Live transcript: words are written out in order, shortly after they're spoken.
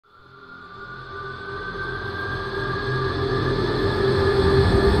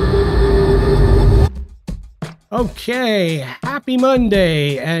Okay, happy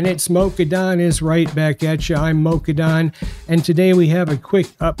Monday, and it's Mocha Don is right back at you. I'm Mocha Don, and today we have a quick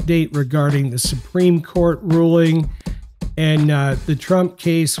update regarding the Supreme Court ruling and the Trump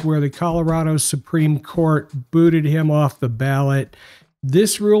case where the Colorado Supreme Court booted him off the ballot.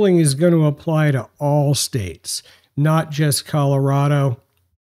 This ruling is going to apply to all states, not just Colorado.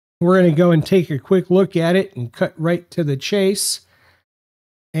 We're going to go and take a quick look at it and cut right to the chase.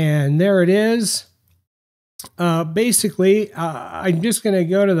 And there it is. Basically, I'm just going to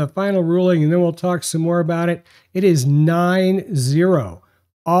go to the final ruling and then we'll talk some more about it. It is 9-0.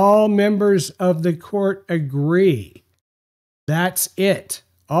 All members of the court agree. That's it.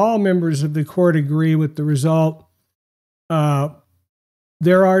 All members of the court agree with the result. There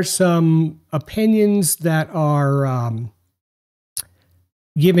are some opinions that are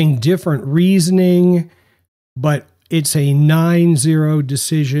giving different reasoning, but it's a 9-0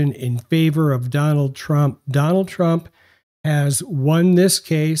 decision in favor of Donald Trump. Donald Trump has won this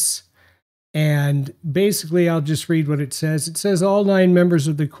case, and basically I'll just read what it says. It says all 9 members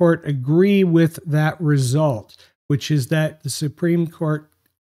of the court agree with that result, which is that the Supreme Court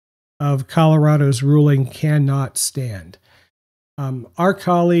of Colorado's ruling cannot stand. Our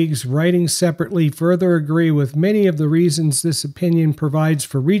colleagues writing separately further agree with many of the reasons this opinion provides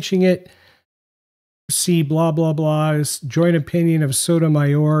for reaching it. See blah, blah, blah, joint opinion of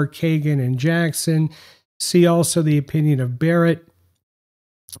Sotomayor, Kagan, and Jackson. See also the opinion of Barrett.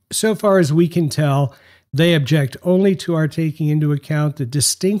 So far as we can tell, they object only to our taking into account the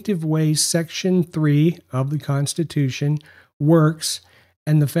distinctive way Section 3 of the Constitution works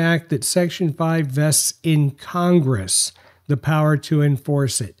and the fact that Section 5 vests in Congress the power to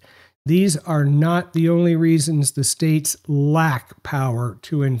enforce it. These are not the only reasons the states lack power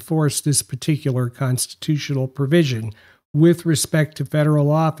to enforce this particular constitutional provision with respect to federal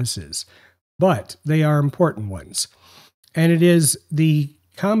offices, but they are important ones. And it is the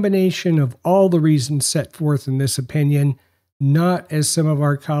combination of all the reasons set forth in this opinion, not as some of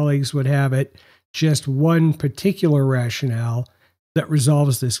our colleagues would have it, just one particular rationale that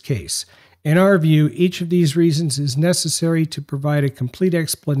resolves this case. In our view, each of these reasons is necessary to provide a complete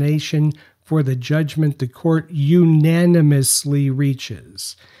explanation for the judgment the court unanimously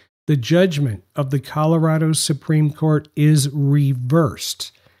reaches. The judgment of the Colorado Supreme Court is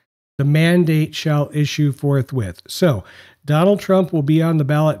reversed. The mandate shall issue forthwith. So, Donald Trump will be on the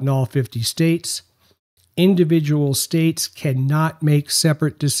ballot in all 50 states. Individual states cannot make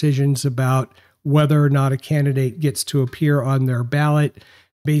separate decisions about whether or not a candidate gets to appear on their ballot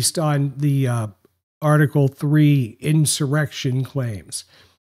based on the Article 3 insurrection claims.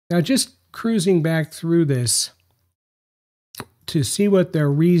 Now, just cruising back through this to see what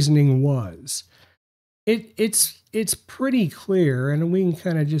their reasoning was, it's pretty clear, and we can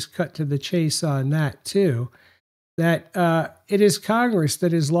kind of just cut to the chase on that too, that it is Congress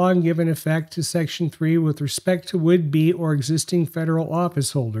that has long given effect to Section 3 with respect to would-be or existing federal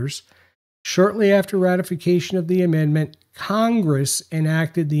office holders. Shortly after ratification of the amendment, Congress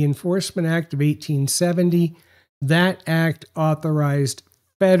enacted the Enforcement Act of 1870. That act authorized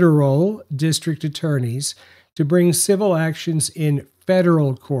federal district attorneys to bring civil actions in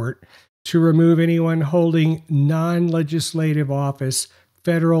federal court to remove anyone holding non-legislative office,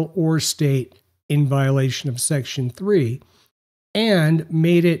 federal or state, in violation of Section 3, and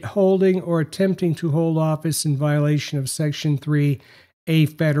made it holding or attempting to hold office in violation of Section 3 a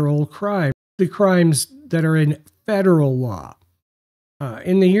federal crime. The crimes that are in federal law.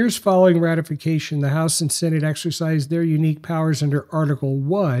 In the years following ratification, the House and Senate exercised their unique powers under Article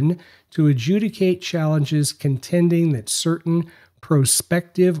 1 to adjudicate challenges contending that certain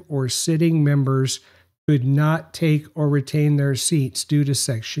prospective or sitting members could not take or retain their seats due to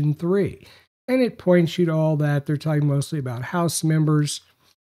Section 3. And it points you to all that. They're talking mostly about House members.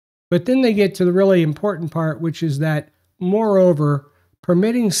 But then they get to the really important part, which is that, moreover,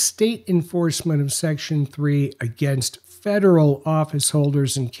 permitting state enforcement of Section 3 against federal office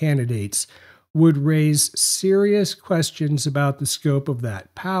holders and candidates would raise serious questions about the scope of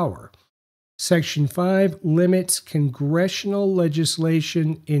that power. Section 5 limits congressional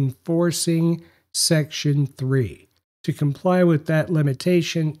legislation enforcing Section 3. To comply with that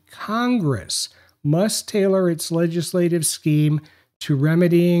limitation, Congress must tailor its legislative scheme to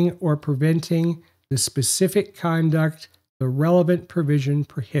remedying or preventing the specific conduct the relevant provision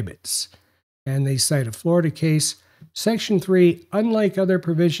prohibits. And they cite a Florida case. Section 3, unlike other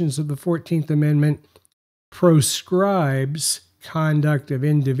provisions of the 14th Amendment, proscribes conduct of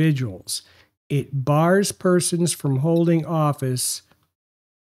individuals. It bars persons from holding office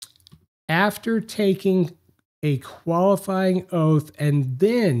after taking a qualifying oath and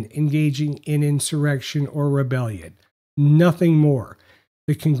then engaging in insurrection or rebellion. Nothing more.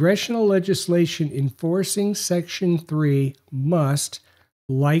 The congressional legislation enforcing Section 3 must,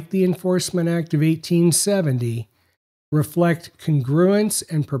 like the Enforcement Act of 1870, reflect congruence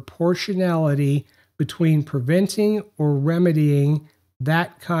and proportionality between preventing or remedying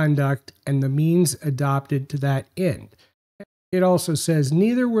that conduct and the means adopted to that end. It also says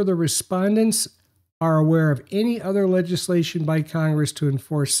neither were the respondents are aware of any other legislation by Congress to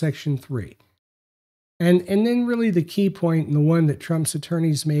enforce Section 3. And then really the key point, and the one that Trump's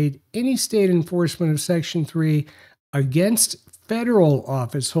attorneys made, any state enforcement of Section 3 against federal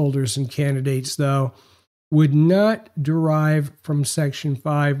office holders and candidates, though, would not derive from Section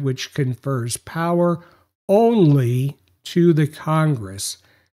 5, which confers power only to the Congress.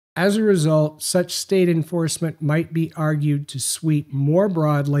 As a result, such state enforcement might be argued to sweep more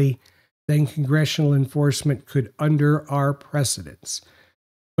broadly than congressional enforcement could under our precedents.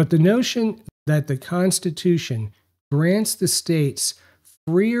 But the notion that the Constitution grants the states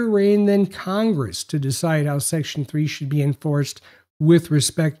freer rein than Congress to decide how Section 3 should be enforced with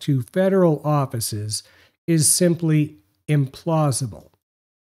respect to federal offices is simply implausible.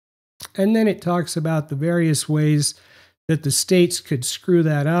 And then it talks about the various ways that the states could screw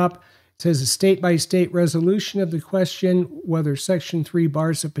that up. It says a state-by-state resolution of the question whether Section 3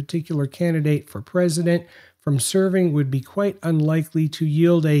 bars a particular candidate for president from serving would be quite unlikely to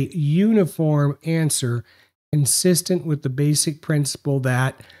yield a uniform answer consistent with the basic principle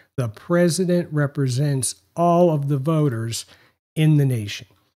that the president represents all of the voters in the nation.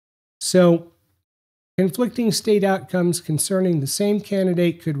 So, conflicting state outcomes concerning the same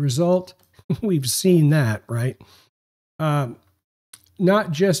candidate could result, we've seen that, right?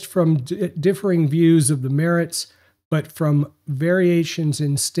 Not just from differing views of the merits, but from variations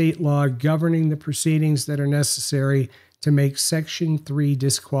in state law governing the proceedings that are necessary to make Section 3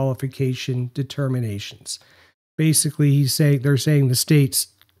 disqualification determinations. Basically, they're saying the states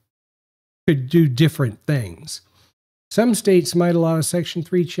could do different things. Some states might allow a Section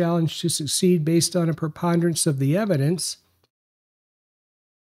 3 challenge to succeed based on a preponderance of the evidence,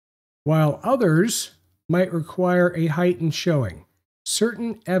 while others might require a heightened showing.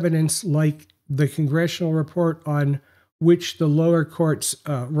 Certain evidence, like the congressional report on which the lower courts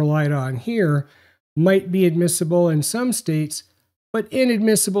relied on here, might be admissible in some states, but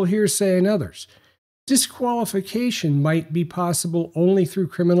inadmissible hearsay in others. Disqualification might be possible only through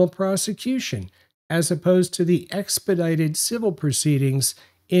criminal prosecution, as opposed to the expedited civil proceedings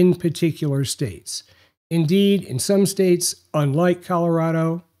in particular states. Indeed, in some states, unlike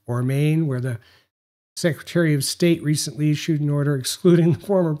Colorado or Maine, where the Secretary of State recently issued an order excluding the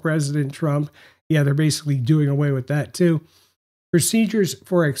former President Trump, yeah, they're basically doing away with that too. Procedures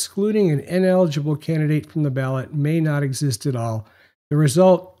for excluding an ineligible candidate from the ballot may not exist at all. The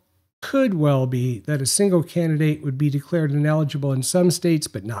result could well be that a single candidate would be declared ineligible in some states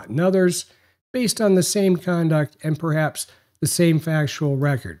but not in others, based on the same conduct and perhaps the same factual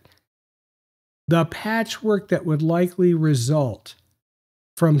record. The patchwork that would likely result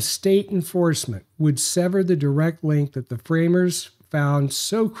from state enforcement would sever the direct link that the framers found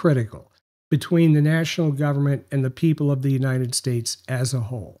so critical between the national government and the people of the United States as a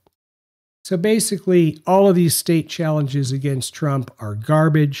whole. So basically, all of these state challenges against Trump are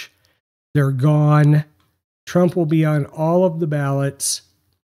garbage. They're gone. Trump will be on all of the ballots.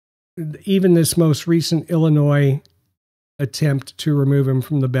 Even this most recent Illinois attempt to remove him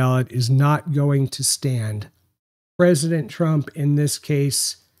from the ballot is not going to stand. President Trump, in this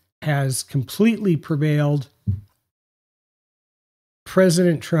case, has completely prevailed.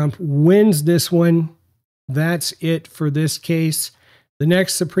 President Trump wins this one. That's it for this case. The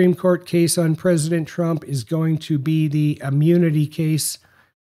next Supreme Court case on President Trump is going to be the immunity case.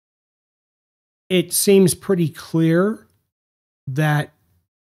 It seems pretty clear that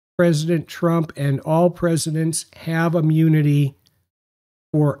President Trump and all presidents have immunity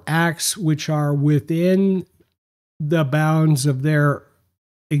for acts which are within the bounds of their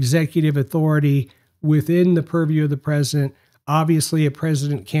executive authority, within the purview of the president. Obviously, a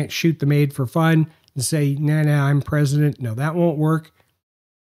president can't shoot the maid for fun and say, nah, I'm president. No, that won't work.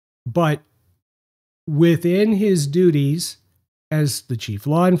 But within his duties as the chief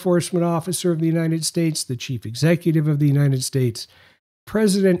law enforcement officer of the United States, the chief executive of the United States,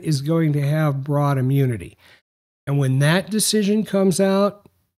 president is going to have broad immunity. And when that decision comes out,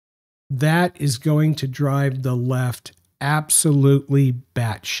 that is going to drive the left absolutely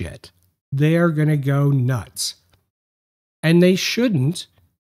batshit. They are going to go nuts. And they shouldn't,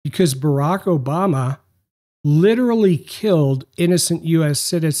 because Barack Obama literally killed innocent U.S.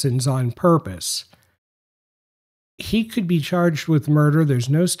 citizens on purpose he could be charged with murder. There's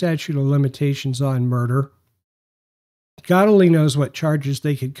no statute of limitations on murder. God only knows what charges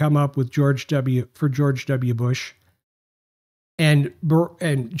they could come up with George W. Bush. And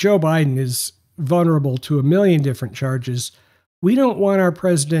Joe Biden is vulnerable to a million different charges. We don't want our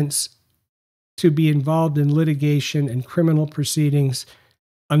presidents to be involved in litigation and criminal proceedings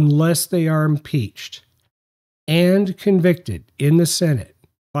unless they are impeached and convicted in the Senate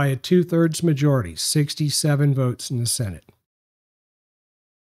by a 2/3 majority, 67 votes in the Senate.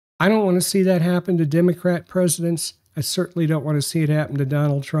 I don't want to see that happen to Democrat presidents. I certainly don't want to see it happen to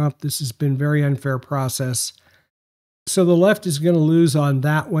Donald Trump. This has been a very unfair process. So the left is going to lose on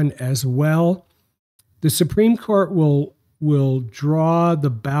that one as well. The Supreme Court will draw the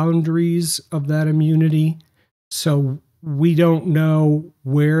boundaries of that immunity. So we don't know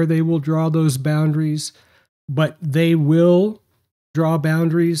where they will draw those boundaries, but they will draw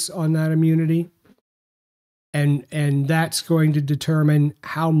boundaries on that immunity. And that's going to determine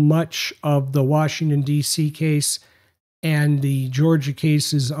how much of the Washington, D.C. case and the Georgia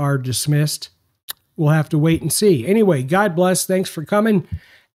cases are dismissed. We'll have to wait and see. Anyway, God bless. Thanks for coming.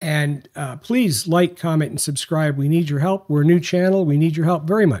 And please like, comment, and subscribe. We need your help. We're a new channel. We need your help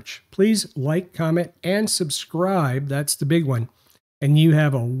very much. Please like, comment, and subscribe. That's the big one. And you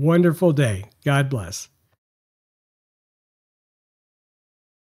have a wonderful day. God bless.